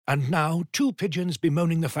And now, two pigeons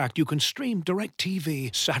bemoaning the fact you can stream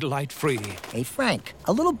DirecTV satellite-free. Hey, Frank,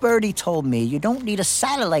 a little birdie told me you don't need a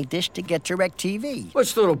satellite dish to get DirecTV.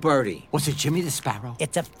 What's little birdie? Was it Jimmy the Sparrow?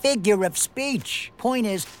 It's a figure of speech. Point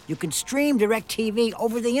is, you can stream DirecTV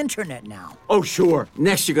over the internet now. Oh, sure.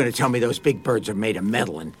 Next you're gonna tell me those big birds are made of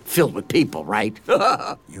metal and filled with people, right?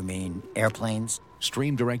 You mean airplanes?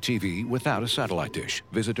 Stream DirecTV without a satellite dish.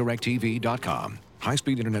 Visit DirecTV.com.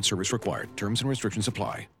 High-speed internet service required. Terms and restrictions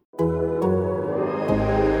apply.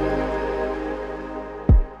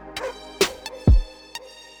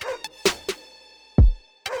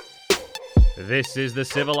 This is the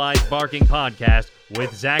Civilized Barking Podcast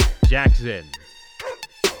with Zach Jackson.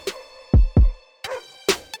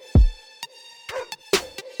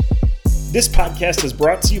 This podcast is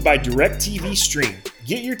brought to you by DirecTV Stream.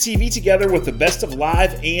 Get your TV together with the best of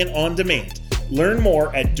live and on demand. Learn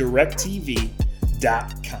more at directtv.com.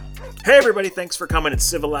 Hey everybody, thanks for coming. It's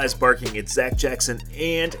Civilized Barking. It's Zach Jackson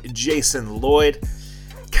and Jason Lloyd.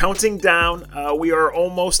 Counting down, we are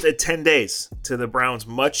almost at 10 days to the Browns'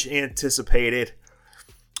 much anticipated,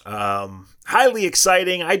 highly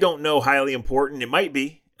exciting, I don't know, highly important. It might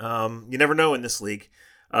be. You never know in this league.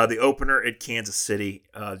 The opener at Kansas City.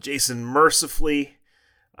 Jason mercifully,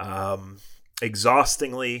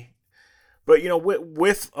 exhaustingly, but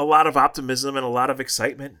with a lot of optimism and a lot of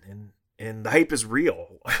excitement, and the hype is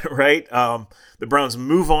real, right? The Browns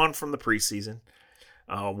move on from the preseason.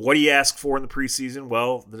 What do you ask for in the preseason?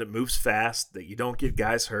 Well, that it moves fast, that you don't get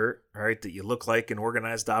guys hurt, right? That you look like an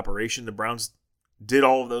organized operation. The Browns did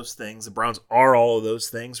all of those things. The Browns are all of those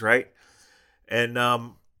things, right? And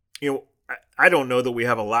I don't know that we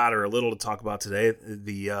have a lot or a little to talk about today.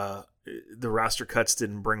 The roster cuts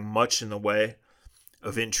didn't bring much in the way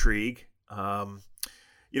of intrigue.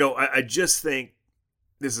 I just think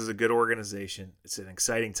this is a good organization. It's an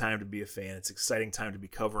exciting time to be a fan. It's an exciting time to be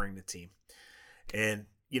covering the team. And,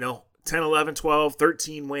 10, 11, 12,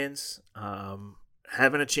 13 wins,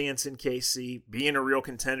 having a chance in KC, being a real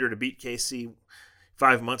contender to beat KC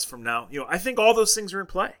 5 months from now, I think all those things are in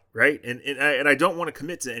play, right? And I don't want to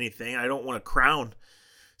commit to anything. I don't want to crown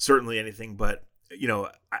certainly anything, but,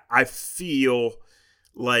 I feel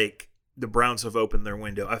like the Browns have opened their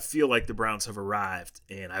window. I feel like the Browns have arrived,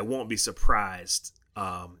 and I won't be surprised,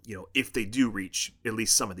 if they do reach at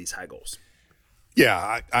least some of these high goals.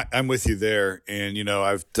 Yeah, I'm with you there. And,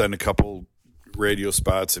 I've done a couple radio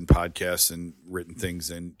spots and podcasts and written things.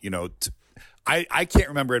 And, I can't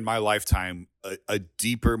remember in my lifetime a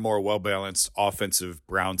deeper, more well-balanced offensive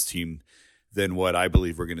Browns team than what I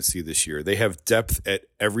believe we're going to see this year. They have depth at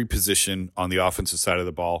every position on the offensive side of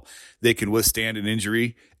the ball. They can withstand an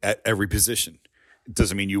injury at every position. It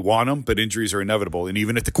doesn't mean you want them, but injuries are inevitable. And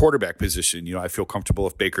even at the quarterback position, I feel comfortable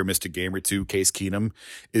if Baker missed a game or two. Case Keenum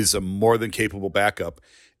is a more than capable backup.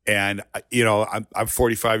 And, I'm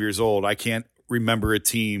 45 years old. I can't remember a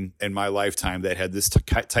team in my lifetime that had this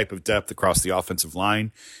type of depth across the offensive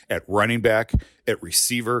line, at running back, at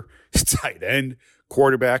receiver, tight end,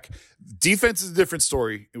 quarterback. Defense is a different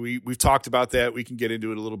story. We've talked about that. We can get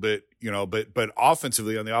into it a little bit, but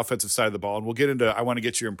offensively, on the offensive side of the ball, and we'll get into, I want to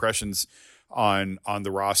get your impressions on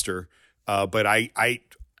the roster. But I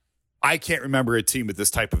can't remember a team with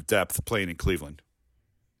this type of depth playing in Cleveland.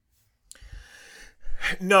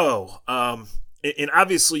 No. And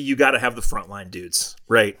obviously you got to have the frontline dudes,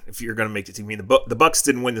 right? If you're going to make the team. I mean, the Bucs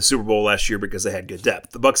didn't win the Super Bowl last year because they had good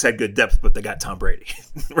depth. The Bucs had good depth, but they got Tom Brady,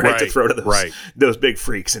 right? To throw to those big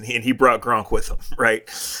freaks. And he brought Gronk with him, right?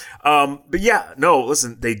 But yeah, no,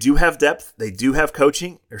 listen, they do have depth. They do have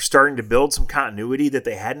coaching. They're starting to build some continuity that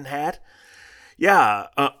they hadn't had. Yeah,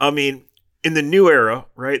 I mean, in the new era,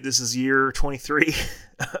 right? This is year 23.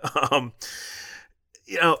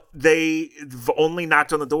 They've only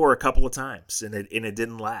knocked on the door a couple of times, and it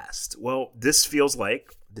didn't last. Well, this feels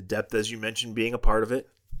like the depth, as you mentioned, being a part of it,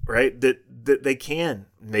 right? That they can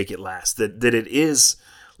make it last. That it is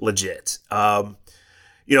legit. Something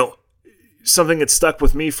that stuck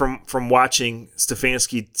with me from watching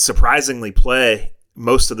Stefanski surprisingly play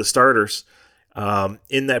most of the starters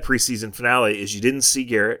in that preseason finale is you didn't see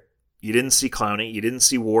Garrett, you didn't see Clowney, you didn't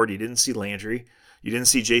see Ward, you didn't see Landry, you didn't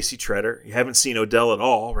see J.C. Treader, you haven't seen Odell at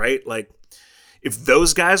all, right? Like, if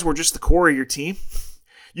those guys were just the core of your team,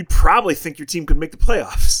 you'd probably think your team could make the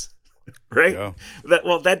playoffs, right? Yeah.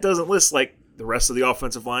 That doesn't list like the rest of the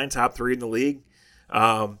offensive line, top 3 in the league.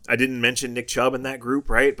 I didn't mention Nick Chubb in that group,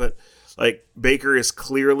 right? But like Baker is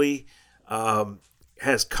clearly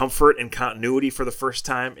has comfort and continuity for the first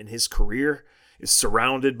time in his career, is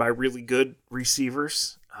surrounded by really good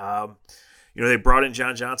receivers. They brought in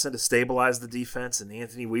John Johnson to stabilize the defense and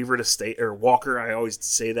Anthony Weaver to Walker. I always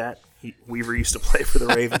say that. Weaver used to play for the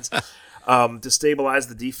Ravens, to stabilize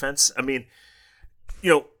the defense. I mean,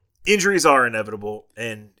 injuries are inevitable,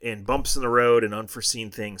 and bumps in the road and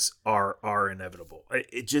unforeseen things are inevitable.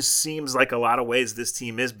 It just seems like a lot of ways this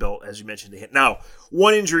team is built, as you mentioned, to hit. Now,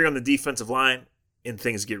 one injury on the defensive line, and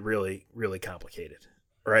things get really, really complicated,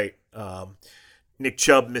 right? Nick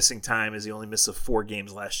Chubb missing time, as he only missed 4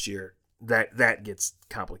 games last year. That gets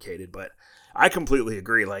complicated, but I completely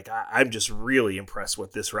agree. Like, I'm just really impressed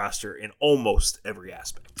with this roster in almost every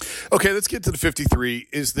aspect. Okay, let's get to the 53.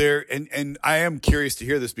 Is there, and I am curious to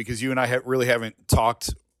hear this because you and I really haven't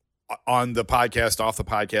talked on the podcast, off the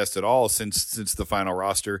podcast at all since the final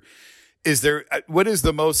roster. Is there, what is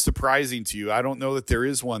the most surprising to you? I don't know that there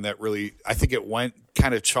is one that really, I think it went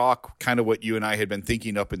kind of chalk, kind of what you and I had been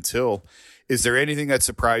thinking up until. Is there anything that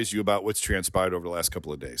surprised you about what's transpired over the last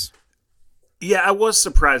couple of days? Yeah, I was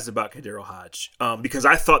surprised about KhaDarel Hodge because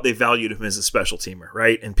I thought they valued him as a special teamer,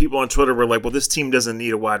 right? And people on Twitter were like, well, this team doesn't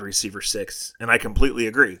need a wide receiver 6. And I completely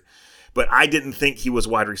agree. But I didn't think he was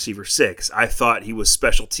wide receiver 6. I thought he was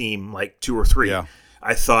special team like 2 or 3. Yeah.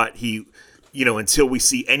 I thought he, until we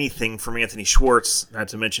see anything from Anthony Schwartz, not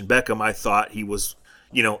to mention Beckham, I thought he was,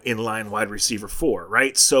 in line wide receiver 4,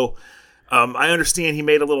 right? So I understand he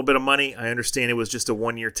made a little bit of money. I understand it was just a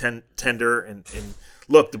 1-year tender and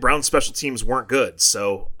look, the Browns special teams weren't good.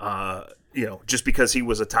 So, just because he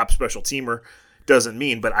was a top special teamer doesn't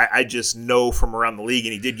mean, but I just know from around the league,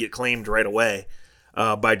 and he did get claimed right away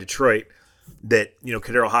by Detroit, that,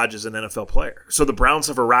 KhaDarel Hodge is an NFL player. So the Browns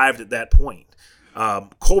have arrived at that point.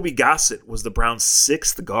 Colby Gossett was the Browns'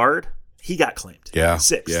 6th guard. He got claimed. Yeah.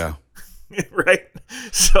 6th. Yeah. Right?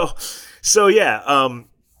 So yeah.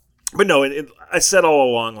 But no, I said all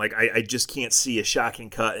along, like, I just can't see a shocking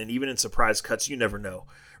cut. And even in surprise cuts, you never know,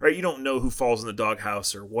 right? You don't know who falls in the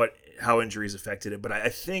doghouse or how injuries affected it. But I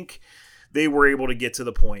think they were able to get to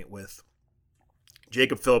the point with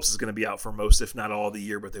Jacob Phillips is going to be out for most, if not all, of the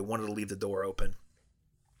year, but they wanted to leave the door open.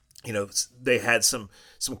 They had some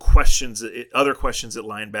questions, other questions at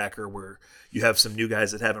linebacker where you have some new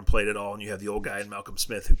guys that haven't played at all, and you have the old guy in Malcolm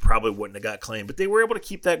Smith who probably wouldn't have got claimed. But they were able to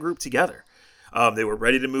keep that group together. They were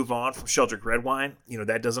ready to move on from Sheldrick Redwine.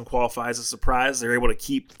 That doesn't qualify as a surprise. They're able to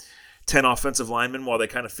keep 10 offensive linemen while they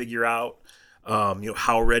kind of figure out,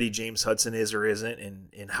 how ready James Hudson is or isn't,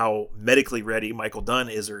 and how medically ready Michael Dunn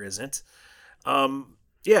is or isn't.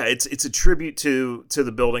 It's a tribute to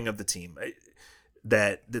the building of the team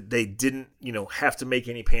that they didn't, have to make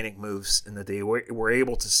any panic moves, and that they were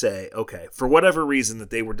able to say, okay, for whatever reason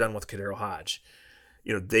that they were done with KhaDarel Hodge,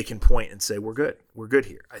 they can point and say, we're good. We're good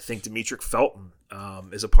here. I think Demetric Felton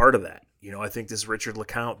is a part of that. I think this Richard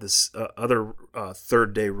LeCounte, this other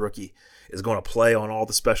third-day rookie, is going to play on all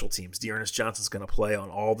the special teams. Dearness Johnson's going to play on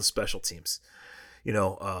all the special teams.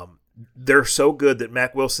 They're so good that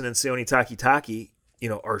Mack Wilson and Sione Takitaki,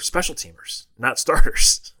 are special teamers, not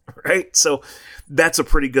starters, right? So that's a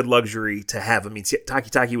pretty good luxury to have. I mean,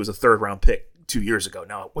 Takitaki was a third-round pick 2 years ago.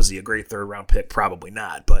 Now, was he a great third-round pick? Probably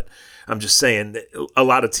not, but I'm just saying that a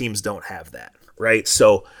lot of teams don't have that, right?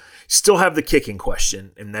 So still have the kicking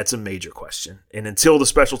question, and that's a major question. And until the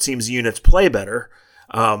special teams units play better,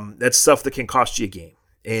 that's stuff that can cost you a game.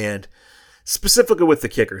 And specifically with the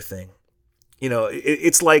kicker thing,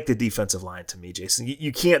 it's like the defensive line to me, Jason.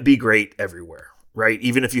 You can't be great everywhere, right?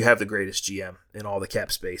 Even if you have the greatest GM and all the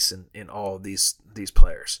cap space and all of these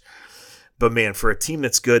players. But, man, for a team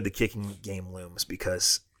that's good, the kicking game looms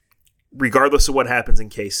because regardless of what happens in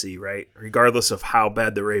KC, right, regardless of how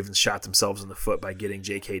bad the Ravens shot themselves in the foot by getting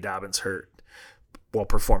J.K. Dobbins hurt while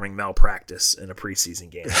performing malpractice in a preseason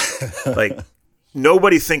game, like,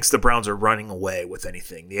 nobody thinks the Browns are running away with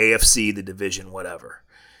anything, the AFC, the division, whatever.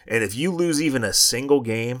 And if you lose even a single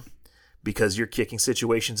game because your kicking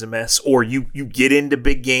situation's a mess, or you get into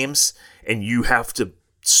big games and you have to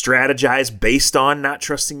strategize based on not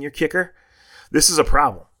trusting your kicker, this is a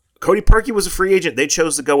problem. Cody Parkey was a free agent. They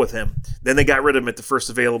chose to go with him. Then they got rid of him at the first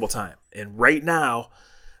available time. And right now,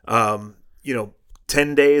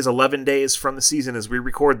 10 days, 11 days from the season as we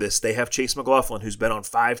record this, they have Chase McLaughlin, who's been on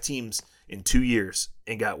 5 teams in 2 years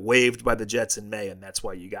and got waived by the Jets in May, and that's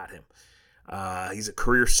why you got him. He's a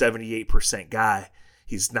career 78% guy.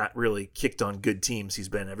 He's not really kicked on good teams. He's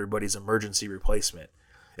been everybody's emergency replacement.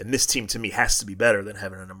 And this team, to me, has to be better than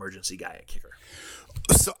having an emergency guy at kicker.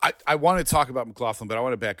 So I want to talk about McLaughlin, but I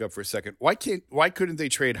want to back up for a second. Why couldn't they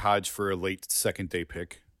trade Hodge for a late second-day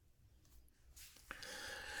pick?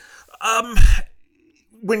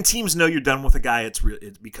 When teams know you're done with a guy,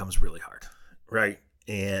 it becomes really hard, right?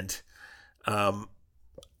 And I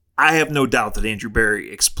have no doubt that Andrew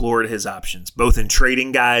Berry explored his options, both in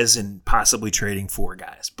trading guys and possibly trading for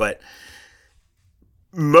guys. But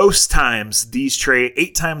most times these trade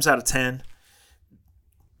 9 times out of 10,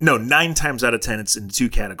 it's in two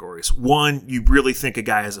categories. One, you really think a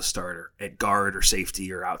guy is a starter at guard or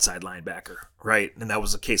safety or outside linebacker, right? And that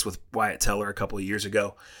was the case with Wyatt Teller a couple of years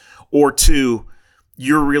ago. Or two,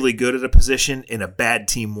 you're really good at a position and a bad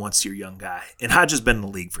team wants your young guy. And Hodge has been in the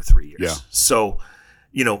league for 3 years. Yeah. So,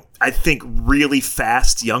 I think really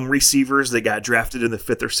fast young receivers that got drafted in the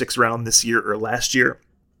 5th or 6th round this year or last year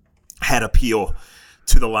had appeal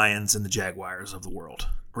to the Lions and the Jaguars of the world,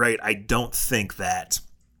 right? I don't think that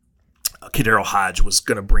KhaDarel Hodge was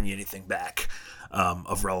going to bring you anything back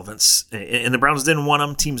of relevance. And the Browns didn't want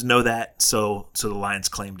him. Teams know that. So the Lions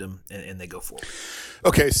claimed him and they go forward.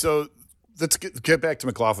 Okay, so let's get back to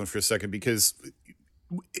McLaughlin for a second, because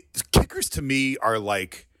kickers to me are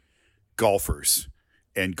like golfers.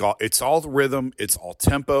 And it's all the rhythm. It's all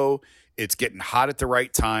tempo. It's getting hot at the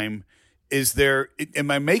right time.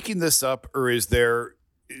 Am I making this up, or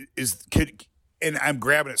and I'm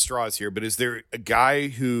grabbing at straws here, but is there a guy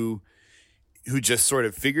who just sort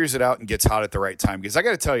of figures it out and gets hot at the right time? Because I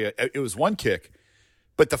got to tell you, it was one kick,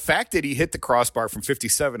 but the fact that he hit the crossbar from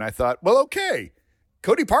 57, I thought, well, okay,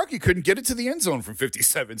 Cody Parkey couldn't get it to the end zone from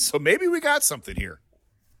 57, so maybe we got something here.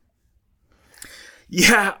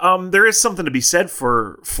 Yeah, there is something to be said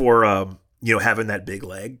for having that big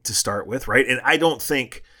leg to start with, right? And I don't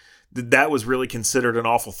think that was really considered an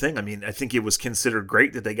awful thing. I mean, I think it was considered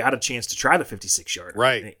great that they got a chance to try the 56-yard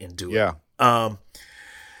right and do it. I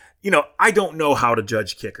don't know how to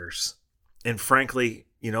judge kickers. And frankly,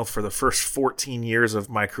 for the first 14 years of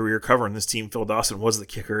my career covering this team, Phil Dawson was the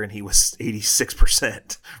kicker and he was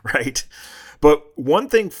 86%, right? But one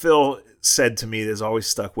thing Phil said to me that's always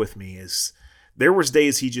stuck with me is there was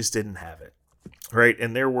days he just didn't have it, right?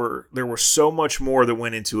 And there were so much more that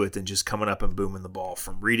went into it than just coming up and booming the ball,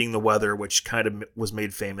 from reading the weather, which kind of was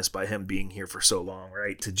made famous by him being here for so long,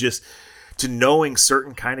 right? To knowing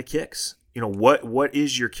certain kind of kicks. What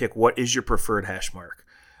is your kick? What is your preferred hash mark?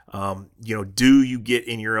 Do you get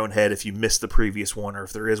in your own head if you missed the previous one, or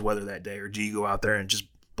if there is weather that day, or do you go out there and just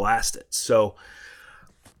blast it? So,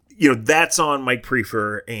 that's on Mike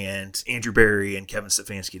Prefer and Andrew Berry and Kevin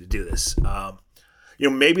Stefanski to do this.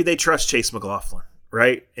 Maybe they trust Chase McLaughlin,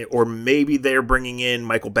 right? Or maybe they're bringing in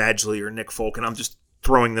Michael Badgley or Nick Folk, and I'm just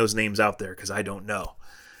throwing those names out there because I don't know.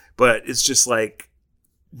 But it's just like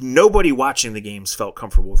nobody watching the games felt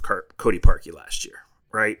comfortable with Cody Parkey last year,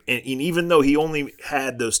 right? And even though he only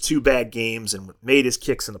had those 2 bad games and made his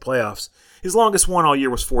kicks in the playoffs, his longest one all year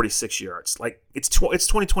was 46 yards. Like, it's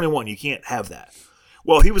 2021. You can't have that.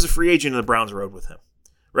 Well, he was a free agent and the Browns rode with him,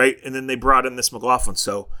 right? And then they brought in this McLaughlin.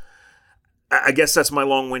 So I guess that's my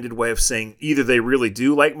long-winded way of saying either they really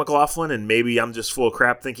do like McLaughlin and maybe I'm just full of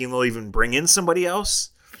crap thinking they'll even bring in somebody else,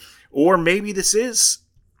 or maybe this is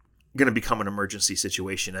going to become an emergency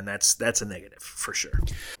situation, and that's a negative for sure.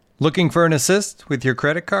 Looking for an assist with your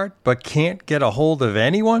credit card but can't get a hold of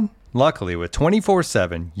anyone? Luckily, with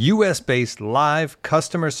 24/7 U.S.-based live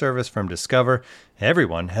customer service from Discover,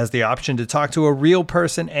 everyone has the option to talk to a real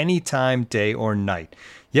person anytime, day or night.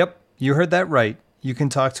 Yep, you heard that right. You can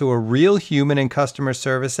talk to a real human in customer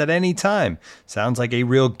service at any time. Sounds like a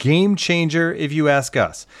real game changer if you ask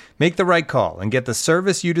us. Make the right call and get the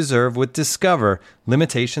service you deserve with Discover.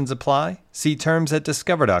 Limitations apply. See terms at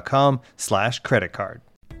discover.com/creditcard.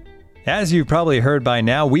 As you've probably heard by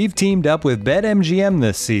now, we've teamed up with BetMGM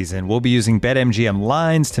this season. We'll be using BetMGM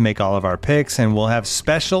lines to make all of our picks, and we'll have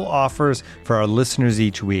special offers for our listeners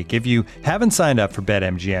each week. If you haven't signed up for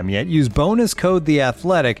BetMGM yet, use bonus code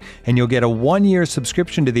THEATHLETIC, and you'll get a 1-year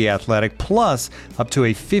subscription to The Athletic, plus up to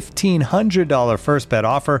a $1,500 first bet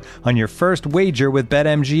offer on your first wager with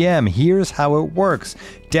BetMGM. Here's how it works.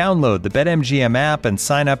 Download the BetMGM app and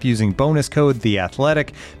sign up using bonus code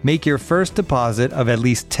THEATHLETIC. Make your first deposit of at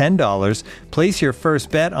least $10. Place your first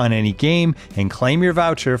bet on any game and claim your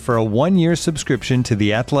voucher for a 1-year subscription to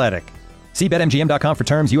The Athletic. See BetMGM.com for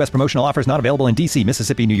terms. U.S. promotional offers not available in D.C.,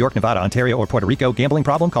 Mississippi, New York, Nevada, Ontario, or Puerto Rico. Gambling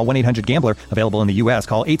problem? Call 1-800-GAMBLER. Available in the U.S.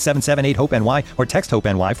 Call 877-8-HOPE-NY or text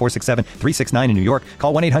HOPE-NY 467-369 in New York.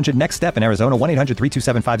 Call 1-800-NEXT-STEP in Arizona.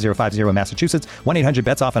 1-800-327-5050 in Massachusetts.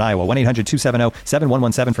 1-800-BETS-OFF in Iowa.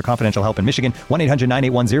 1-800-270-7117 for confidential help in Michigan.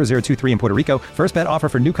 1-800-981-0023 in Puerto Rico. First bet offer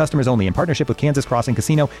for new customers only in partnership with Kansas Crossing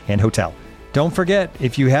Casino and Hotel. Don't forget,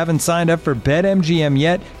 if you haven't signed up for BetMGM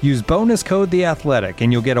yet, use bonus code THEATHLETIC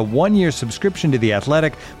and you'll get a 1-year subscription to The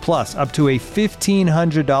Athletic, plus up to a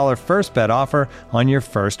 $1,500 first bet offer on your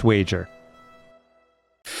first wager.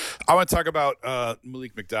 I want to talk about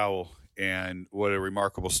Malik McDowell and what a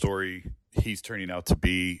remarkable story he's turning out to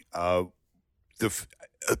be.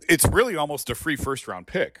 It's really almost a free first-round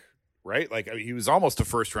pick, right? Like, I mean, he was almost a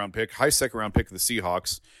first-round pick, high second-round pick of the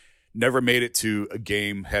Seahawks, never made it to a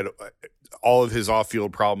game, had all of his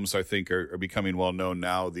off-field problems, I think, are becoming well-known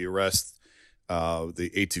now. The arrest,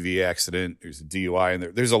 the ATV accident, there's a DUI, and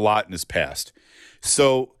there's a lot in his past.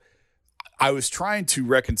 So I was trying to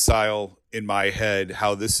reconcile in my head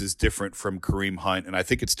how this is different from Kareem Hunt, and I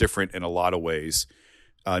think it's different in a lot of ways.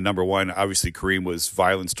 Number one, obviously Kareem was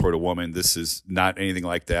violence toward a woman. This is not anything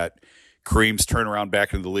like that. Kareem's turnaround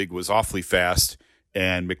back into the league was awfully fast,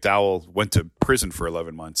 and McDowell went to prison for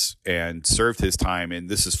 11 months and served his time, and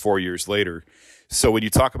this is 4 years later. So when you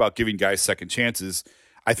talk about giving guys second chances,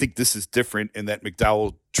 I think this is different in that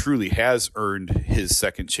McDowell truly has earned his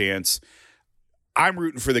second chance. I'm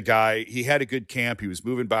rooting for the guy. He had a good camp. He was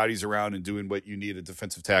moving bodies around and doing what you need a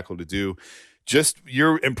defensive tackle to do. Just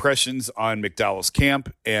your impressions on McDowell's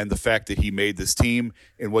camp and the fact that he made this team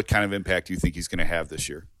and what kind of impact you think he's going to have this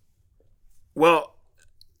year. Well,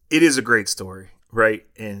 it is a great story, right?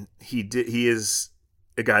 And he is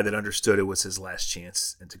a guy that understood it was his last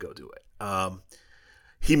chance and to go do it.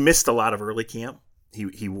 He missed a lot of early camp.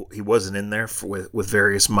 He wasn't in there with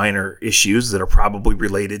various minor issues that are probably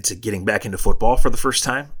related to getting back into football for the first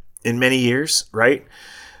time in many years, right?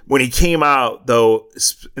 When he came out, though,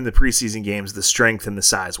 in the preseason games, the strength and the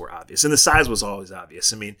size were obvious. And the size was always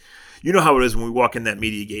obvious. I mean, you know how it is when we walk in that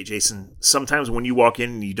media gate, Jason. Sometimes when you walk in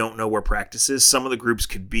and you don't know where practice is, some of the groups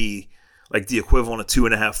could be like the equivalent of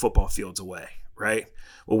 2.5 football fields away, right?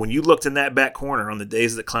 Well, when you looked in that back corner on the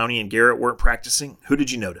days that Clowney and Garrett weren't practicing, who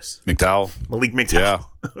did you notice? McDowell. Malik McDowell.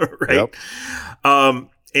 Yeah. Right? Yep.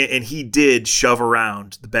 And he did shove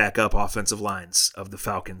around the backup offensive lines of the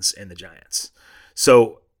Falcons and the Giants.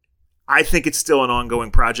 So I think it's still an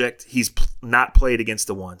ongoing project. He's not played against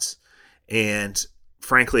the ones. And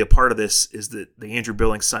frankly, a part of this is that the Andrew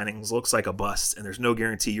Billings signings looks like a bust, and there's no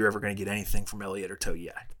guarantee you're ever going to get anything from Elliott or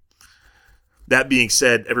Togiak. That being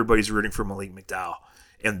said, everybody's rooting for Malik McDowell.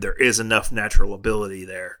 And there is enough natural ability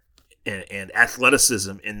there and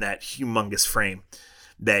athleticism in that humongous frame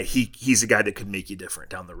that he's a guy that could make you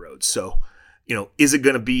different down the road. So, is it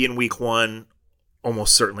going to be in week one?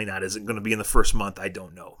 Almost certainly not. Is it going to be in the first month? I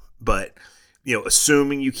don't know. But,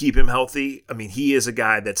 assuming you keep him healthy, I mean, he is a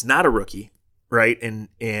guy that's not a rookie, right?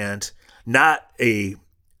 And not a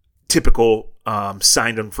typical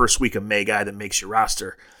signed on first week of May guy that makes your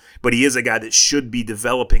roster. But he is a guy that should be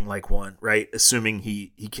developing like one, right? Assuming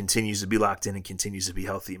he continues to be locked in and continues to be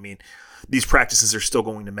healthy. I mean, these practices are still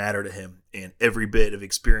going to matter to him. And every bit of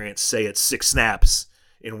experience, say it's 6 snaps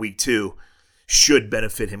in week 2, should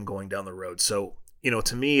benefit him going down the road. So,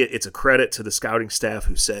 to me, it's a credit to the scouting staff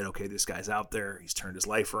who said, okay, this guy's out there. He's turned his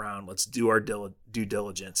life around. Let's do our due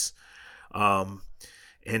diligence. And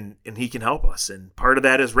he can help us. And part of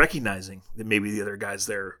that is recognizing that maybe the other guys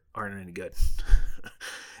there aren't any good.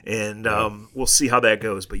 And we'll see how that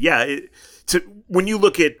goes. But yeah, when you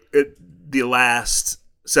look at the last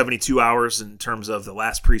 72 hours in terms of the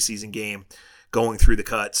last preseason game, going through the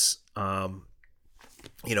cuts, going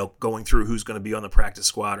through who's going to be on the practice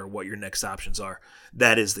squad or what your next options are,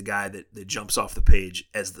 that is the guy that jumps off the page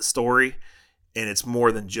as the story. And it's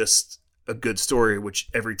more than just a good story, which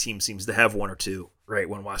every team seems to have one or two, right?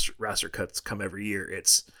 When roster cuts come every year,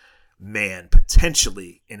 it's, man,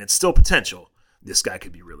 potentially, and it's still potential, this guy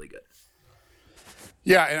could be really good.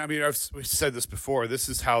 Yeah, and I mean, we've said this before. This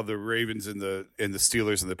is how the Ravens and the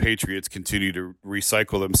Steelers and the Patriots continue to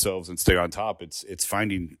recycle themselves and stay on top. It's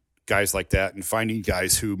finding guys like that and finding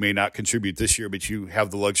guys who may not contribute this year, but you have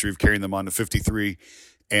the luxury of carrying them on to 53,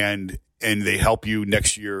 and they help you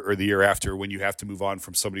next year or the year after when you have to move on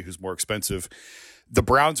from somebody who's more expensive. The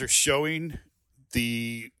Browns are showing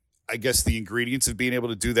the ingredients of being able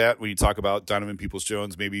to do that when you talk about Donovan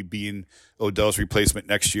Peoples-Jones maybe being Odell's replacement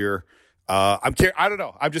next year. I don't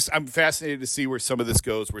know. I'm fascinated to see where some of this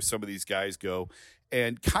goes, where some of these guys go.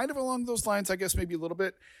 And kind of along those lines, I guess maybe a little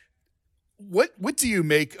bit. What do you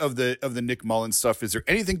make of the Nick Mullins stuff? Is there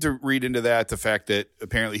anything to read into that? The fact that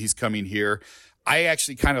apparently he's coming here. I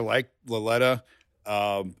actually kind of like Laletta.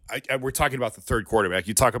 We're talking about the third quarterback.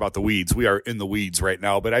 You talk about the weeds. We are in the weeds right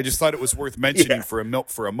now, but I just thought it was worth mentioning for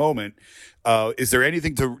a moment. Is there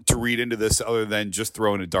anything to read into this other than just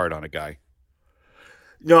throwing a dart on a guy?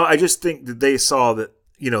 No, I just think that they saw that,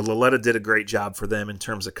 Laletta did a great job for them in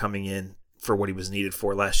terms of coming in for what he was needed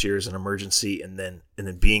for last year as an emergency, and then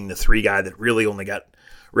being the 3 guy that really only got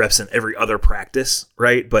reps in every other practice,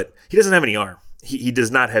 right? But he doesn't have any arm. He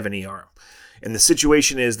does not have any arm. And the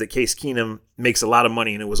situation is that Case Keenum makes a lot of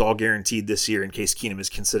money, and it was all guaranteed this year, and Case Keenum is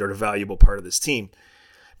considered a valuable part of this team.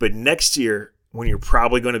 But next year, when you're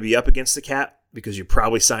probably going to be up against the cap because you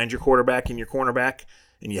probably signed your quarterback and your cornerback,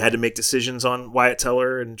 and you had to make decisions on Wyatt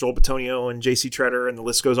Teller and Joel Bitonio and J.C. Treader, and the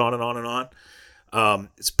list goes on and on and on,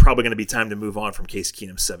 it's probably going to be time to move on from Case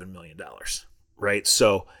Keenum's $7 million, right?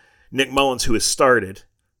 So Nick Mullins, who has started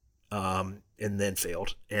and then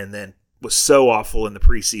failed and then was so awful in the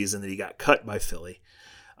preseason that he got cut by Philly.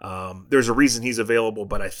 There's a reason he's available,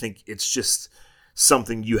 but I think it's just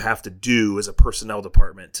something you have to do as a personnel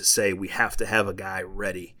department to say we have to have a guy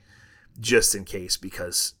ready just in case,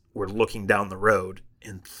 because we're looking down the road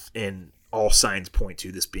and all signs point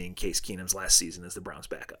to this being Case Keenum's last season as the Browns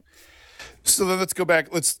backup. So then let's go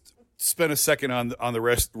back. Let's spend a second on the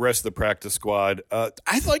rest of the practice squad. I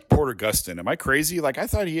like Porter Gustin. Am I crazy? Like, I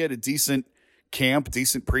thought he had a decent camp,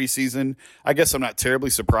 decent preseason. I guess I'm not terribly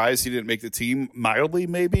surprised he didn't make the team, mildly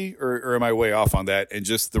maybe, or am I way off on that? And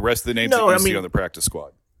just the rest of the names see on the practice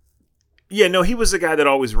squad. Yeah, no, he was a guy that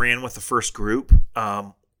always ran with the first group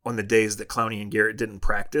on the days that Clowney and Garrett didn't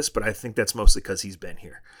practice, but I think that's mostly because he's been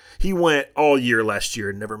here. He went all year last year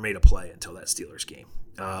and never made a play until that Steelers game.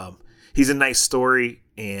 He's a nice story,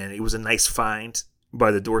 and it was a nice find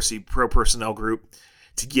by the Dorsey Pro Personnel Group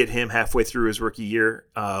to get him halfway through his rookie year.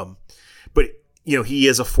 But, he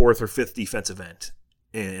is a fourth or fifth defensive end,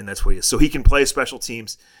 and that's what he is. So he can play special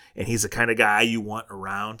teams, and he's the kind of guy you want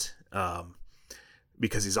around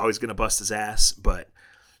because he's always going to bust his ass. But,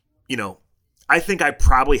 I think I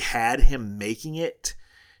probably had him making it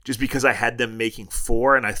just because I had them making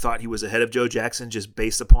 4, and I thought he was ahead of Joe Jackson just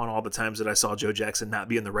based upon all the times that I saw Joe Jackson not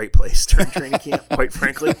be in the right place during training camp, quite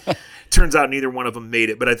frankly. Turns out neither one of them made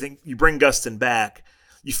it. But I think you bring Gustin back,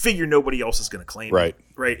 you figure nobody else is going to claim him,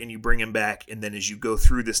 right? And you bring him back, and then as you go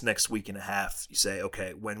through this next week and a half, you say,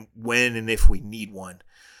 okay, when and if we need one,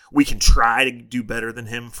 we can try to do better than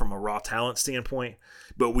him from a raw talent standpoint,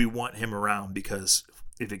 but we want him around because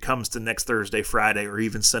if it comes to next Thursday, Friday, or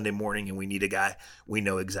even Sunday morning and we need a guy, we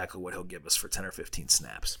know exactly what he'll give us for 10 or 15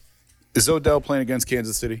 snaps. Is Odell playing against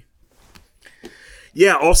Kansas City?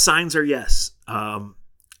 Yeah, all signs are yes.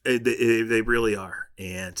 They really are.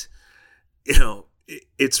 And,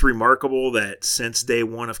 it's remarkable that since day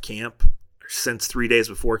one of camp, or since 3 days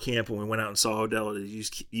before camp when we went out and saw Odell at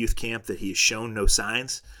a youth camp, that he has shown no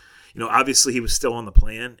signs. Obviously he was still on the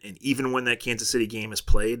plan, and even when that Kansas City game is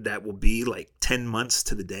played, that will be like 10 months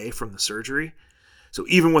to the day from the surgery. So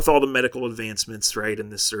even with all the medical advancements, right, in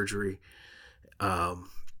this surgery,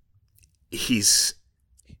 he's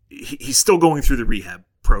still going through the rehab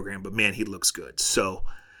program, but man, he looks good. So,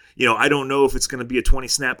 I don't know if it's going to be a 20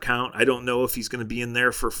 snap count. I don't know if he's going to be in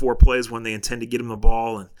there for 4 plays when they intend to get him the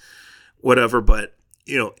ball and whatever, but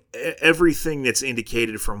everything that's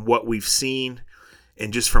indicated from what we've seen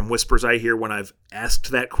and just from whispers I hear when I've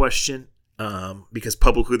asked that question, because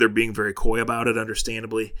publicly they're being very coy about it,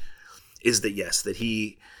 understandably, is that yes, that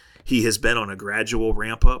he has been on a gradual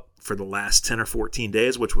ramp up for the last 10 or 14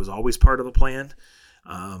 days, which was always part of the plan.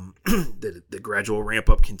 The gradual ramp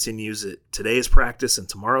up continues at today's practice and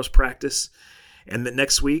tomorrow's practice, and that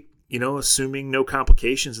next week, assuming no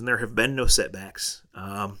complications and there have been no setbacks,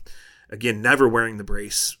 again, never wearing the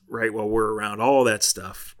brace, right, while we're around, all that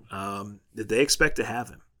stuff, that they expect to have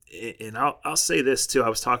him. And I'll say this too. I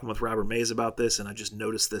was talking with Robert Mays about this, and I just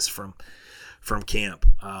noticed this from camp.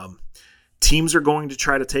 Teams are going to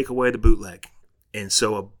try to take away the bootleg, and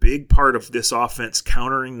so a big part of this offense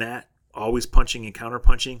countering that, always punching and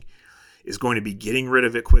counterpunching, is going to be getting rid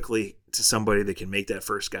of it quickly to somebody that can make that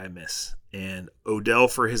first guy miss. And Odell,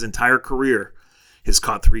 for his entire career, has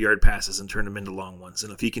caught 3-yard passes and turned them into long ones.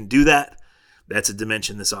 And if he can do that, that's a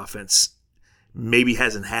dimension this offense maybe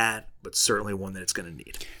hasn't had, but certainly one that it's going to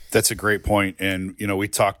need. That's a great point. And, we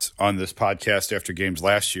talked on this podcast after games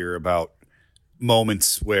last year about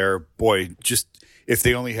moments where, boy, just if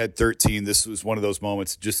they only had 13, this was one of those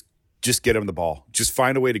moments. Just get him the ball. Just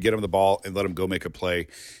find a way to get him the ball and let him go make a play.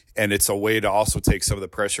 And it's a way to also take some of the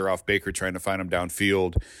pressure off Baker trying to find him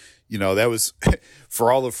downfield. That was,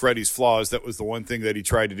 for all of Freddie's flaws, that was the one thing that he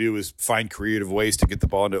tried to do, is find creative ways to get the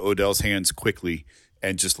ball into Odell's hands quickly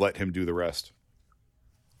and just let him do the rest.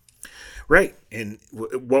 Right. And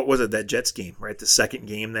what was it, that Jets game, right? The second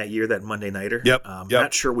game that year, that Monday Nighter. Yep.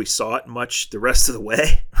 Not sure we saw it much the rest of the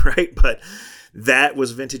way, right? But that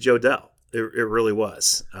was vintage Odell. It really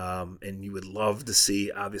was. And you would love to see,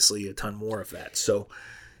 obviously, a ton more of that. So,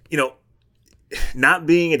 not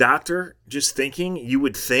being a doctor, just thinking, you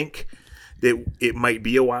would think that it might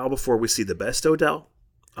be a while before we see the best Odell.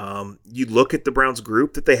 You look at the Browns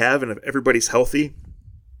group that they have, and if everybody's healthy,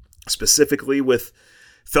 specifically with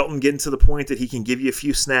Felton getting to the point that he can give you a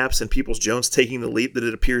few snaps and Peoples-Jones taking the leap that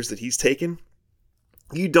it appears that he's taken,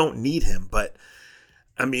 you don't need him. But,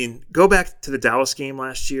 go back to the Dallas game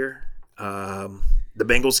last year, the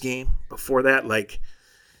Bengals game before that.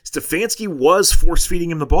 Stefanski was force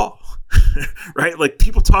feeding him the ball, right? Like,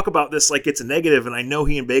 people talk about this like it's a negative, and I know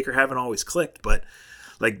he and Baker haven't always clicked, but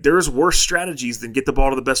like, there's worse strategies than get the ball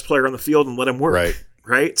to the best player on the field and let him work,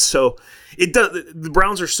 right? So it does. The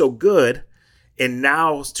Browns are so good, and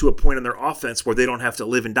now to a point in their offense where they don't have to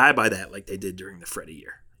live and die by that like they did during the Freddie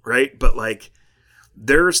year, right? But like,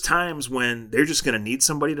 there's times when they're just going to need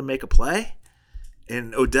somebody to make a play,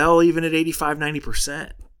 and Odell, even at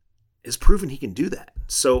 85-90%, has proven he can do that.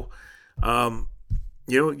 So,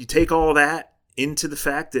 you take all that into the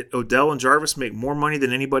fact that Odell and Jarvis make more money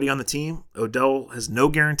than anybody on the team. Odell has no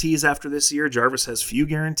guarantees after this year. Jarvis has few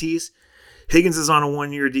guarantees. Higgins is on a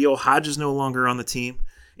 1-year deal. Hodge is no longer on the team.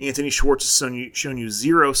 Anthony Schwartz has shown you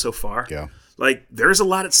 0 so far. Yeah. Like, there's a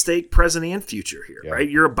lot at stake, present and future here, right?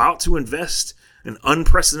 You're about to invest an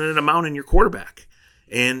unprecedented amount in your quarterback.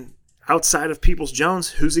 And outside of Peoples-Jones,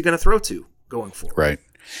 who's he going to throw to going forward? Right.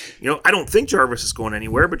 I don't think Jarvis is going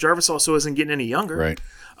anywhere, but Jarvis also isn't getting any younger. Right.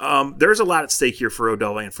 There's a lot at stake here for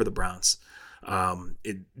Odell and for the Browns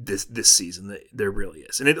this season. There really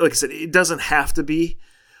is. And like I said, it doesn't have to be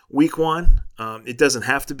week 1. It doesn't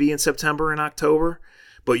have to be in September and October,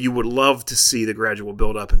 but you would love to see the gradual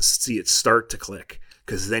build up and see it start to click,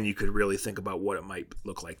 because then you could really think about what it might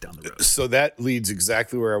look like down the road. So that leads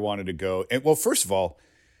exactly where I wanted to go. And well, first of all,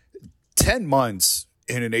 10 months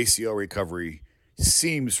in an ACL recovery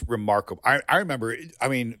seems remarkable. I remember,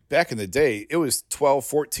 back in the day, it was 12,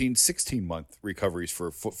 14, 16-month recoveries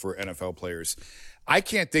for NFL players. I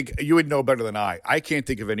can't think, you would know better than I can't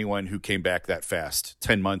think of anyone who came back that fast,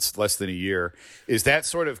 10 months, less than a year. Is that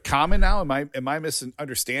sort of common now? Am I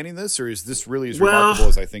misunderstanding this, or is this really as remarkable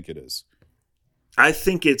as I think it is? I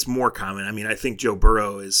think it's more common. I think Joe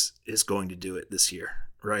Burrow is going to do it this year,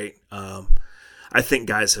 right? I think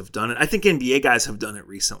guys have done it. I think NBA guys have done it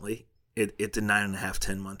recently at the 9.5,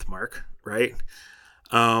 10-month mark, right?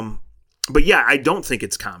 But yeah, I don't think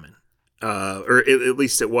it's common, or at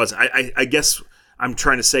least it wasn't. I guess I'm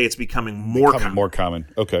trying to say it's becoming more common. More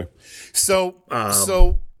common. Okay.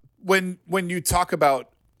 So when you talk about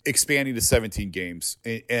expanding to 17 games,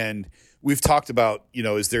 and we've talked about,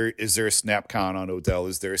 is there a snap count on Odell?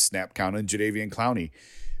 Is there a snap count on Jadeveon Clowney?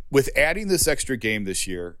 With adding this extra game this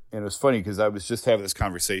year, and it was funny because I was just having this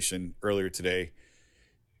conversation earlier today.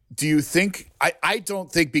 Do you think – I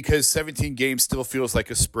don't think, because 17 games still feels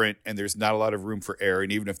like a sprint and there's not a lot of room for error,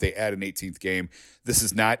 and even if they add an 18th game, this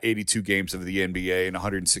is not 82 games of the NBA and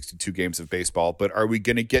 162 games of baseball. But are we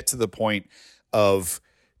going to get to the point of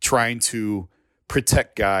trying to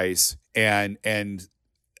protect guys and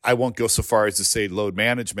I won't go so far as to say load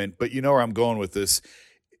management, but you know where I'm going with this,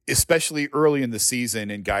 especially early in the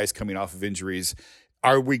season and guys coming off of injuries.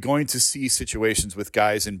 Are we going to see situations with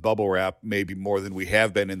guys in bubble wrap maybe more than we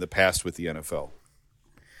have been in the past with the NFL?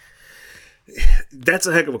 That's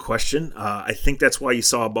a heck of a question. I think that's why you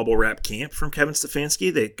saw a bubble wrap camp from Kevin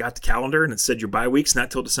Stefanski. They got the calendar and it said your bye week's not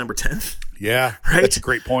till December 10th. Yeah, right? That's a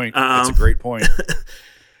great point. That's a great point.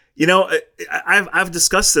 I've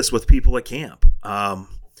discussed this with people at camp.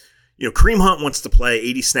 Kareem Hunt wants to play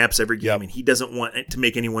 80 snaps every game, and he doesn't want to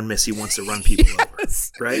make anyone miss. He wants to run people over,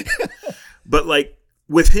 right? But like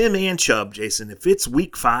with him and Chubb, Jason, if it's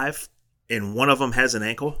week 5 and one of them has an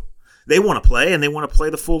ankle, they want to play, and they want to play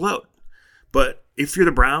the full load. But if you're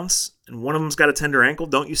the Browns and one of them's got a tender ankle,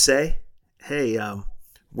 don't you say, hey,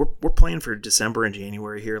 we're playing for December and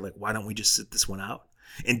January here. Like, why don't we just sit this one out?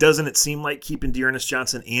 And doesn't it seem like keeping Dearness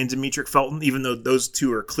Johnson and Demetric Felton, even though those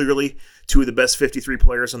two are clearly two of the best 53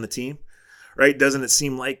 players on the team, right? Doesn't it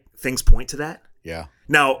seem like things point to that? Yeah.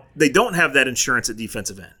 Now, they don't have that insurance at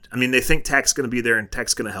defensive end. I mean, they think Tak's going to be there and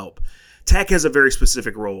Tak's going to help. Tak has a very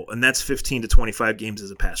specific role, and that's 15 to 25 games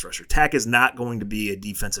as a pass rusher. Tak is not going to be a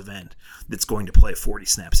defensive end that's going to play 40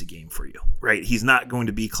 snaps a game for you, right? He's not going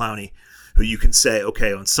to be Clowney, who you can say,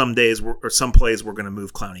 okay, on some days or some plays, we're going to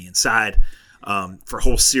move Clowney inside. For a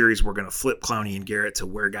whole series, we're going to flip Clowney and Garrett to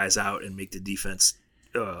wear guys out and make the defense,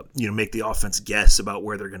 make the offense guess about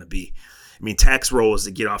where they're going to be. I mean, Tak's role is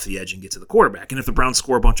to get off the edge and get to the quarterback. And if the Browns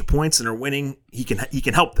score a bunch of points and are winning, he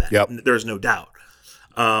can help that. Yep. There's no doubt.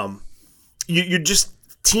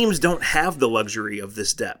 Teams don't have the luxury of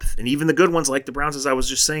this depth. And even the good ones like the Browns, as I was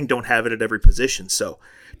just saying, don't have it at every position. So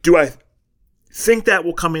do I think that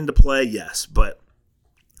will come into play? Yes. But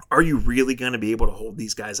are you really going to be able to hold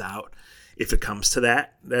these guys out if it comes to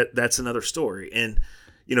that? That's another story. And,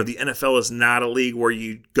 the NFL is not a league where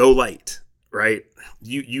you go light, right?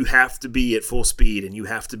 You have to be at full speed and you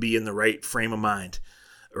have to be in the right frame of mind,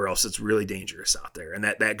 or else it's really dangerous out there. And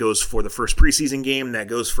that goes for the first preseason game. That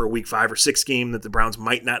goes for a week 5 or 6 game that the Browns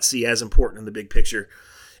might not see as important in the big picture.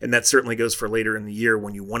 And that certainly goes for later in the year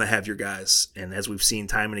when you want to have your guys. And as we've seen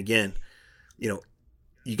time and again,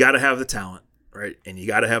 you got to have the talent, right? And you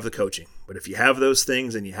got to have the coaching. But if you have those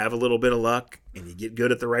things and you have a little bit of luck and you get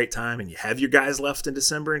good at the right time and you have your guys left in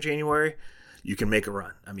December and January, you can make a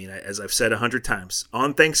run. I mean, as I've said 100 times,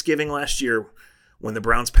 on Thanksgiving last year, when the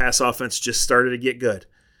Browns' pass offense just started to get good,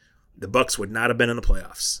 the Bucs would not have been in the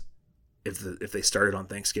playoffs if they started on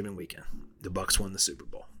Thanksgiving weekend. The Bucs won the Super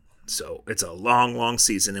Bowl. So it's a long, long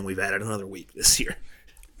season, and we've added another week this year.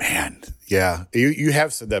 Man, yeah. You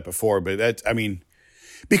have said that before, but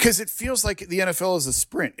because it feels like the NFL is a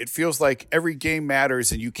sprint. It feels like every game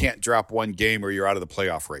matters and you can't drop one game or you're out of the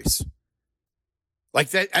playoff race. Like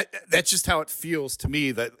that's just how it feels to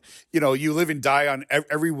me, that, you live and die on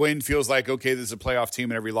every win feels like, okay, this is a playoff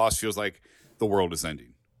team, and every loss feels like the world is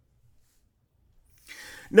ending.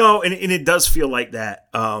 No, and it does feel like that.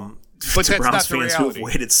 But that's Browns not the fans reality. who have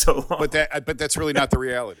waited so long. But that's really not the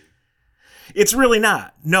reality. It's really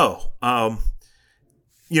not. No.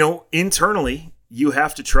 Internally, you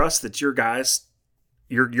have to trust that your guys,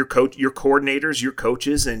 your coach, your coordinators, your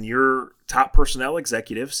coaches, and your top personnel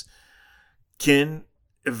executives can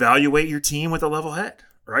evaluate your team with a level head,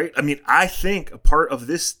 right? I mean, I think a part of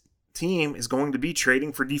this team is going to be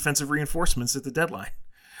trading for defensive reinforcements at the deadline.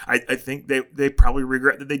 I think they probably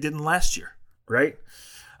regret that they didn't last year, right?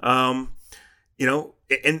 And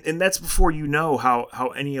that's before you know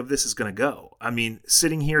how any of this is going to go. I mean,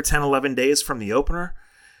 sitting here 10, 11 days from the opener,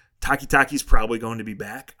 Taki's probably going to be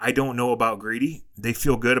back. I don't know about Greedy. They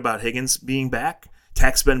feel good about Higgins being back.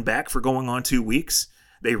 Tak's been back for going on 2 weeks.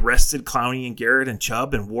 They rested Clowney and Garrett and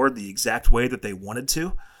Chubb and Ward the exact way that they wanted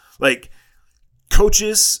to. Like,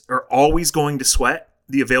 coaches are always going to sweat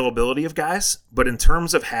the availability of guys, but in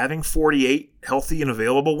terms of having 48 healthy and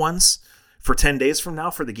available ones for 10 days from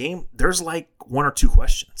now for the game, there's like one or two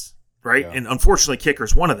questions, right? Yeah. And unfortunately,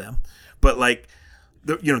 kicker's one of them. But like,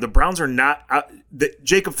 the Browns are not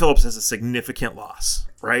Jacob Phillips is a significant loss,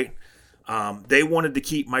 right? They wanted to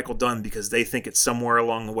keep Michael Dunn because they think it's somewhere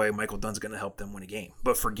along the way Michael Dunn's going to help them win a game.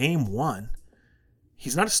 But for game one,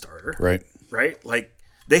 he's not a starter. Right? Like,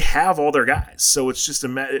 they have all their guys. So it's just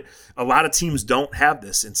a lot of teams don't have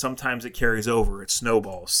this, and sometimes it carries over. It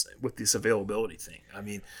snowballs with this availability thing. I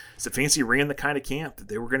mean, Stefanski ran the kind of camp that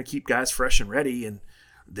they were going to keep guys fresh and ready, and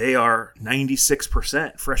they are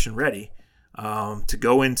 96% fresh and ready to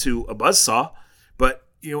go into a buzzsaw. But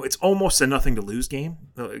it's almost a nothing to lose game.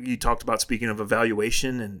 You talked about, speaking of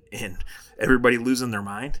evaluation and everybody losing their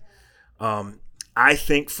mind. I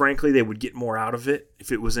think, frankly, they would get more out of it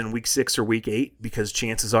if it was in week 6 or week 8, because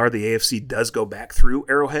chances are the AFC does go back through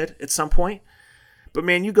Arrowhead at some point. But,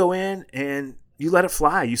 man, you go in and you let it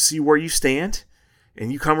fly. You see where you stand,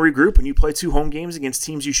 and you come regroup, and you play 2 home games against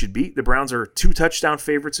teams you should beat. The Browns are 2 touchdown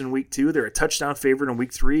favorites in week 2. They're a touchdown favorite in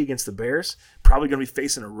week 3 against the Bears. Probably going to be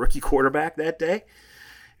facing a rookie quarterback that day.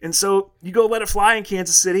 And so you go let it fly in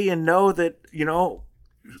Kansas City and know that,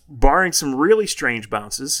 barring some really strange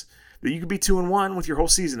bounces, that you could be 2-1 with your whole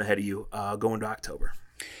season ahead of you going to October.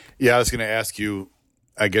 Yeah, I was going to ask you,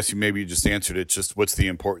 I guess you just answered it, just what's the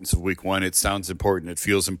importance of week 1? It sounds important. It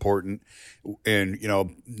feels important. And, a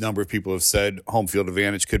number of people have said home field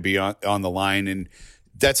advantage could be on the line. And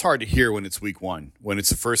that's hard to hear when it's week 1. When it's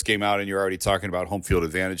the first game out and you're already talking about home field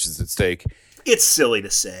advantage is at stake. It's silly to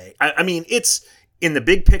say. I mean, it's in the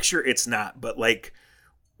big picture, it's not. But, like,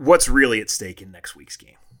 what's really at stake in next week's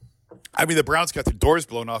game? I mean, the Browns got their doors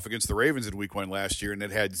blown off against the Ravens in week 1 last year, and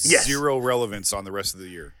it had zero relevance on the rest of the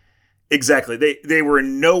year. Exactly. They were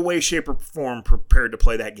in no way, shape, or form prepared to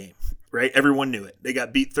play that game, right? Everyone knew it. They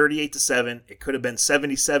got beat 38-7. It could have been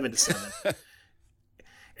 77-7.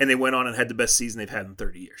 And they went on and had the best season they've had in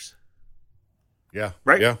 30 years. Yeah.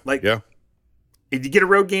 Right? Yeah. If you get a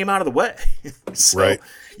road game out of the way. So, right.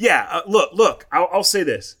 Yeah. Look, I'll say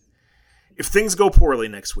this. If things go poorly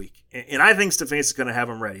next week, and I think Stefanski is going to have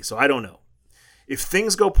them ready, so I don't know. If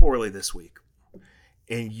things go poorly this week,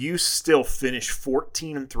 and you still finish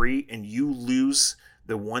 14-3, and you lose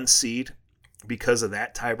the 1 seed because of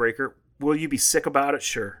that tiebreaker, will you be sick about it?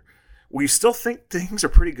 Sure. Will you still think things are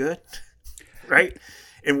pretty good? Right?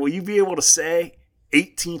 And will you be able to say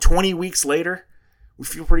 20 weeks later, we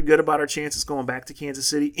feel pretty good about our chances going back to Kansas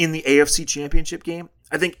City in the AFC Championship game?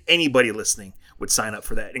 I think anybody listening would sign up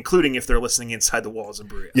for that, including if they're listening inside the walls of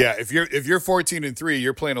Berea. Yeah, if you're 14-3,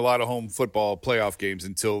 you're playing a lot of home football playoff games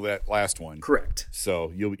until that last one. Correct.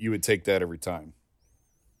 So you would take that every time.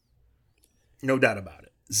 No doubt about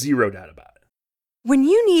it. Zero doubt about it. When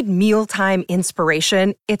you need mealtime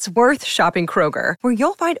inspiration, it's worth shopping Kroger, where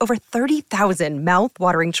you'll find over 30,000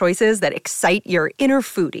 mouth-watering choices that excite your inner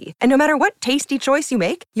foodie. And no matter what tasty choice you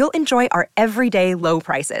make, you'll enjoy our everyday low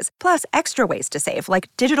prices, plus extra ways to save,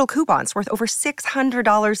 like digital coupons worth over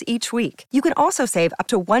 $600 each week. You can also save up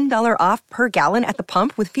to $1 off per gallon at the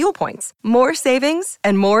pump with fuel points. More savings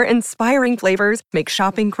and more inspiring flavors make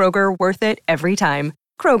shopping Kroger worth it every time.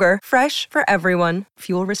 Kroger, fresh for everyone.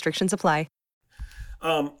 Fuel restrictions apply.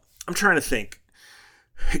 I'm trying to think.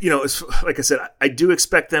 It's, like I said, I do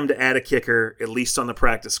expect them to add a kicker, at least on the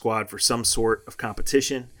practice squad, for some sort of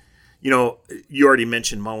competition. You already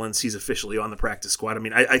mentioned Mullins. He's officially on the practice squad. I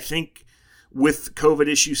mean, I think with COVID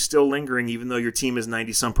issues still lingering, even though your team is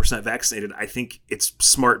 90-some% vaccinated, I think it's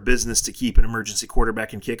smart business to keep an emergency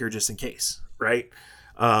quarterback and kicker just in case, right?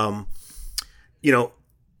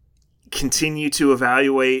 Continue to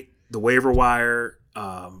evaluate the waiver wire,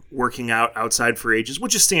 working out outside free agents,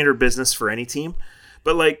 which is standard business for any team.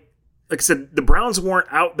 But like I said, the Browns weren't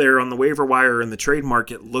out there on the waiver wire in the trade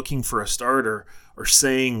market looking for a starter or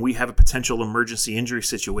saying we have a potential emergency injury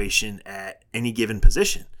situation at any given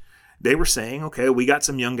position. They were saying, okay, we got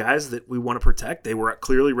some young guys that we want to protect. They were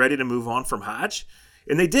clearly ready to move on from Hodge,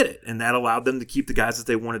 and they did it. And that allowed them to keep the guys that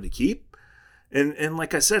they wanted to keep. And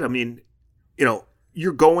like I said, I mean,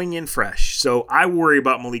 you're going in fresh. So I worry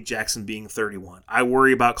about Malik Jackson being 31. I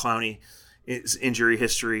worry about Clowney's injury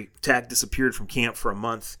history. Tack disappeared from camp for a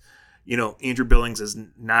month. Andrew Billings is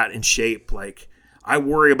not in shape. Like, I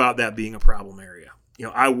worry about that being a problem area.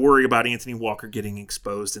 I worry about Anthony Walker getting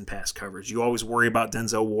exposed in pass coverage. You always worry about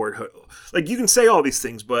Denzel Ward. Like, you can say all these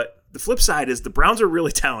things, but the flip side is the Browns are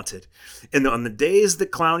really talented. And on the days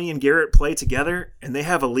that Clowney and Garrett play together and they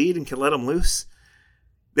have a lead and can let them loose,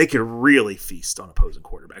 they could really feast on opposing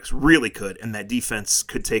quarterbacks, really could, and that defense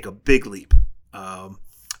could take a big leap. I'm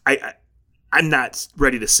not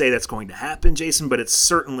ready to say that's going to happen, Jason, but it's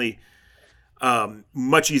certainly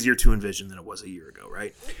much easier to envision than it was a year ago,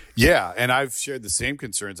 right? Yeah, and I've shared the same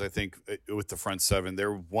concerns, I think, with the front seven.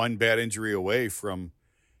 They're one bad injury away from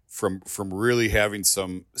really having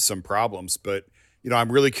some problems. But, I'm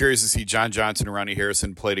really curious to see John Johnson and Ronnie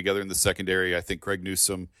Harrison play together in the secondary. I think Greg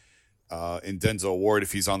Newsome and Denzel Ward,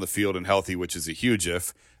 if he's on the field and healthy, which is a huge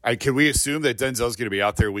if. Can we assume that Denzel's going to be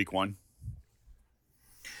out there week one?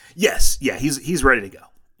 Yes. Yeah, he's ready to go.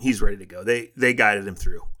 He's ready to go. They guided him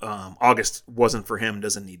through. August wasn't for him,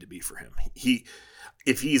 doesn't need to be for him.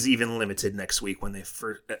 If he's even limited next week when they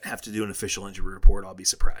have to do an official injury report, I'll be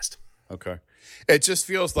surprised. Okay. It just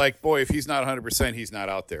feels like, boy, if he's not 100%, he's not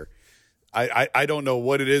out there. I don't know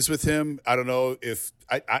what it is with him. I don't know if –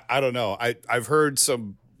 I don't know. I've heard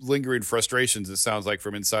some – lingering frustrations, it sounds like,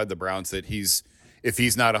 from inside the Browns that if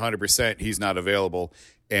he's not 100%, he's not available,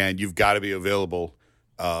 and you've got to be available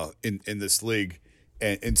in this league.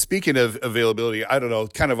 And speaking of availability, I don't know,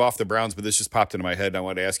 kind of off the Browns, but this just popped into my head, and I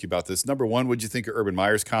wanted to ask you about this. Number one, what'd you think of Urban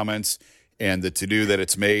Meyer's comments and the to-do that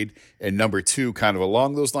it's made? And number two, kind of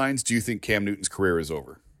along those lines, do you think Cam Newton's career is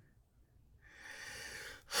over?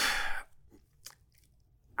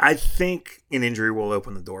 I think an injury will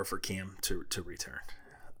open the door for Cam to return.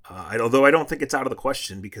 Although I don't think it's out of the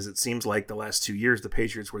question, because it seems like the last 2 years the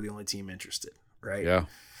Patriots were the only team interested, right?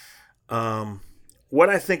 Yeah. What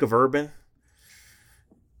I think of Urban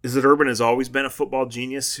is that Urban has always been a football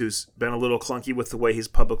genius who's been a little clunky with the way he's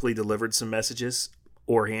publicly delivered some messages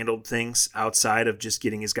or handled things outside of just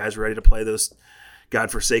getting his guys ready to play those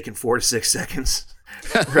godforsaken 4 to 6 seconds,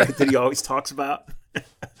 right, that he always talks about.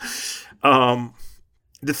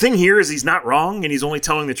 The thing here is he's not wrong, and he's only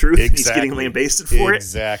telling the truth. Exactly. He's getting lambasted for it.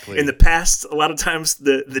 Exactly. In the past, a lot of times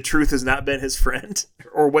the truth has not been his friend,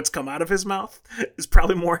 or what's come out of his mouth is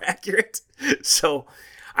probably more accurate. So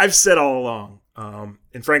I've said all along,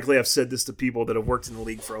 and frankly, I've said this to people that have worked in the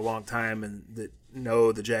league for a long time and that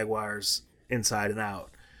know the Jaguars inside and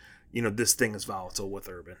out. This thing is volatile with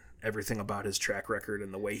Urban. Everything about his track record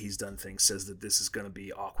and the way he's done things says that this is going to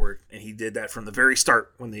be awkward. And he did that from the very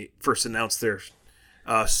start when they first announced their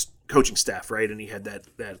coaching staff, right? And he had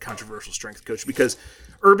that controversial strength coach, because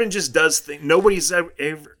Urban just does things. No one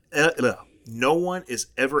is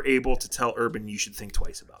ever able to tell Urban you should think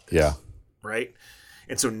twice about this. Yeah. Right?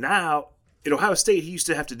 And so now at Ohio State, he used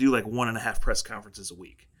to have to do like 1.5 press conferences a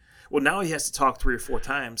week. Well, now he has to talk 3 or 4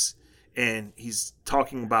 times, and he's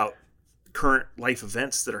talking about current life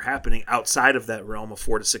events that are happening outside of that realm of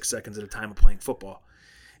 4 to 6 seconds at a time of playing football.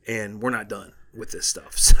 And we're not done with this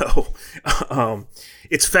stuff. So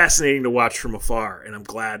it's fascinating to watch from afar, and I'm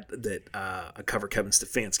glad that I cover Kevin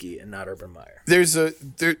Stefanski and not Urban Meyer. There's a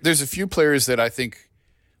few players that I think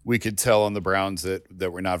we could tell on the Browns that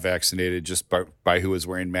we're not vaccinated just by who was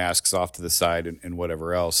wearing masks off to the side and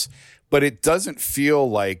whatever else. But it doesn't feel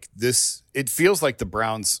like this. It feels like the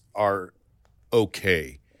Browns are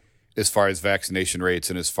okay as far as vaccination rates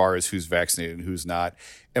and as far as who's vaccinated and who's not.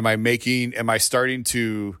 Am I starting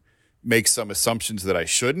to make some assumptions that I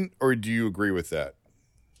shouldn't, or do you agree with that?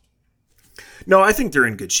 No, I think they're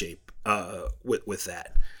in good shape with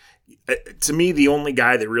that. To me, the only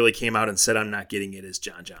guy that really came out and said, I'm not getting it, is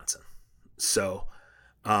John Johnson. So,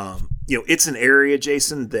 it's an area,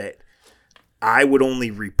 Jason, that I would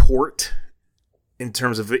only report in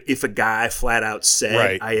terms of if a guy flat out said,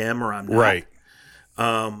 right, I am or I'm not. Right.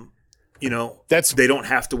 They don't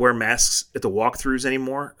have to wear masks at the walkthroughs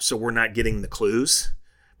anymore, so we're not getting the clues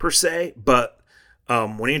per se. But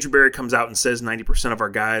when Andrew Berry comes out and says 90% of our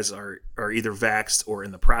guys are either vaxxed or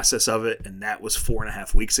in the process of it, and that was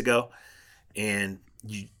 4.5 weeks ago, and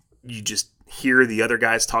you just hear the other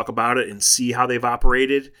guys talk about it and see how they've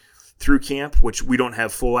operated through camp, which we don't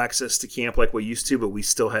have full access to camp like we used to, but we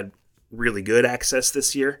still had really good access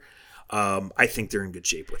this year. I think they're in good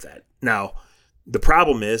shape with that. Now, the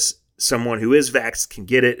problem is someone who is vaxxed can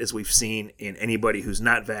get it, as we've seen, and anybody who's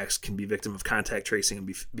not vaxxed can be victim of contact tracing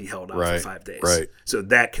and be held out for 5 days. Right. So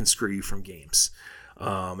that can screw you from games.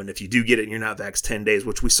 And if you do get it and you're not vaxxed 10 days,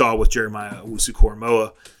 which we saw with Jeremiah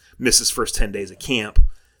Owusu-Koramoah, miss his first 10 days of camp.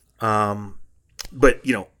 But,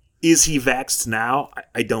 is he vaxxed now?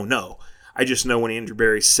 I don't know. I just know when Andrew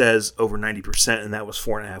Berry says over 90%, and that was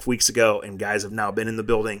 4.5 weeks ago, and guys have now been in the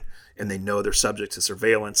building, and they know they're subject to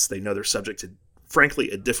surveillance. They know they're subject to,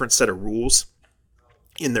 frankly, a different set of rules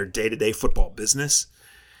in their day-to-day football business.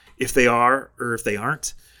 If they are or if they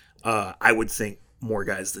aren't, I would think more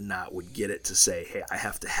guys than not would get it to say, hey, I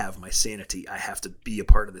have to have my sanity. I have to be a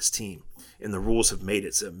part of this team. And the rules have made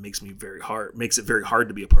it so it makes it very hard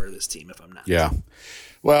to be a part of this team if I'm not. Yeah.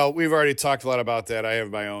 Well, we've already talked a lot about that. I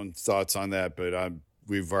have my own thoughts on that, but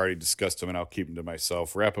we've already discussed them, and I'll keep them to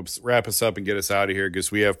myself. Wrap us up and get us out of here,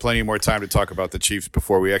 because we have plenty more time to talk about the Chiefs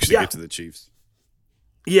before we actually get to the Chiefs.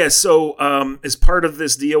 Yeah, so as part of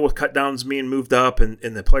this deal with cutdowns being moved up and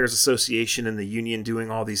the Players Association and the union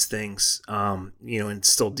doing all these things, and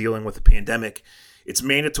still dealing with the pandemic, it's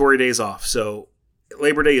mandatory days off. So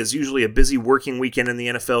Labor Day is usually a busy working weekend in the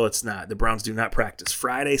NFL. It's not. The Browns do not practice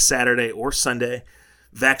Friday, Saturday, or Sunday.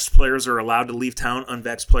 Vaxxed players are allowed to leave town.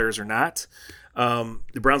 Unvaxxed players are not.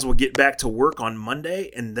 The Browns will get back to work on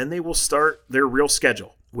Monday, and then they will start their real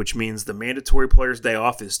schedule, which means the mandatory players' day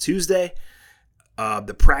off is Tuesday.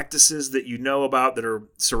 The practices that you know about that are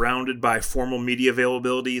surrounded by formal media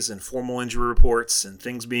availabilities and formal injury reports and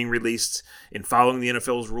things being released and following the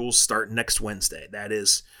NFL's rules start next Wednesday. That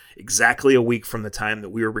is exactly a week from the time that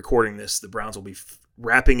we were recording this. The Browns will be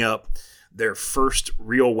wrapping up their first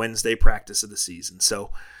real Wednesday practice of the season.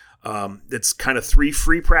 So it's kind of 3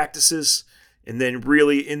 free practices. And then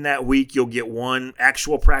really in that week, you'll get one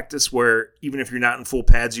actual practice where even if you're not in full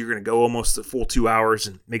pads, you're going to go almost the full 2 hours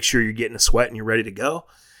and make sure you're getting a sweat and you're ready to go.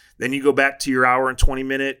 Then you go back to your hour and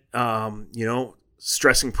 20-minute,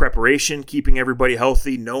 stressing preparation, keeping everybody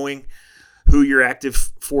healthy, knowing who your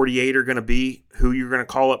active 48 are going to be, who you're going to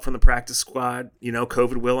call up from the practice squad,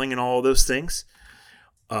 COVID willing and all of those things.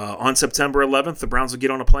 On September 11th, the Browns will get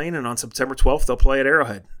on a plane, and on September 12th, they'll play at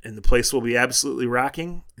Arrowhead. And the place will be absolutely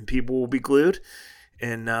rocking, and people will be glued,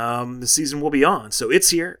 and the season will be on. So it's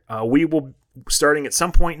here. We will, starting at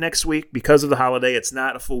some point next week, because of the holiday, it's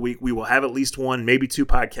not a full week. We will have at least 1, maybe 2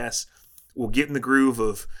 podcasts. We'll get in the groove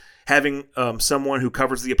of having someone who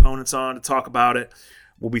covers the opponents on to talk about it.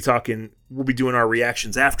 We'll be doing our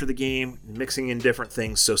reactions after the game, mixing in different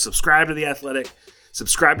things. So subscribe to The Athletic.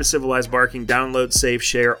 Subscribe to Civilized Barking, download, save,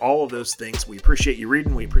 share, all of those things. We appreciate you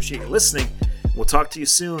reading. We appreciate you listening. We'll talk to you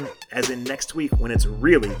soon, as in next week when it's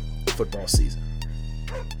really football season.